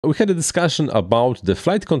We had a discussion about the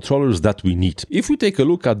flight controllers that we need. If we take a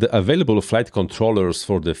look at the available flight controllers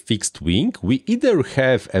for the fixed wing, we either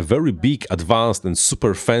have a very big, advanced and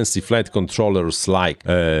super fancy flight controllers like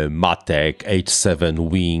Matek H7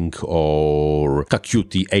 wing or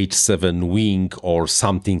Kakuti H7 wing or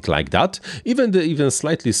something like that. Even the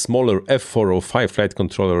slightly smaller F405 flight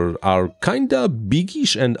controller are kinda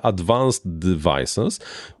biggish and advanced devices.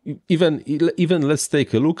 Even let's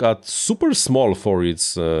take a look at super small for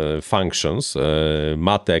its functions,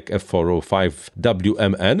 Matek F405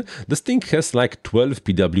 WMN. This thing has like 12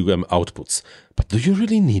 PWM outputs. But do you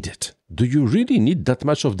really need it? Do you really need that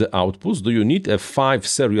much of the outputs? Do you need 5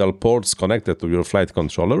 serial ports connected to your flight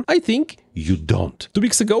controller? I think you don't. 2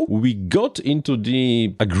 weeks ago, we got into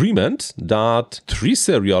the agreement that 3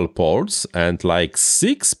 serial ports and like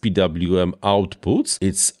 6 PWM outputs,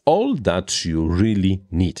 it's all that you really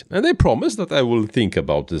need. And I promise that I will think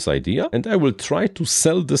about this idea and I will try to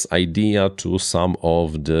sell this idea to some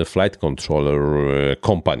of the flight controller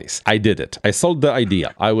companies. I did it. I sold the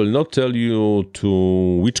idea. I will not tell you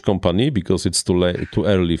to which company because it's too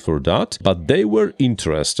early for that, but they were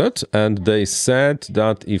interested and they said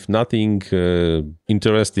that if nothing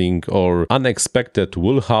interesting or unexpected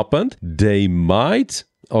will happen, they might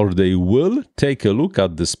or they will take a look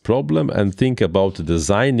at this problem and think about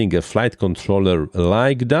designing a flight controller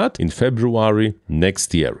like that in February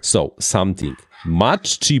next year. So something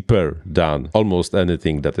much cheaper than almost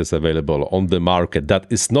anything that is available on the market that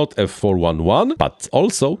is not F411, but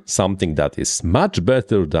also something that is much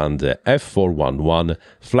better than the F411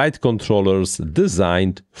 flight controllers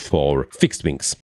designed for fixed wings.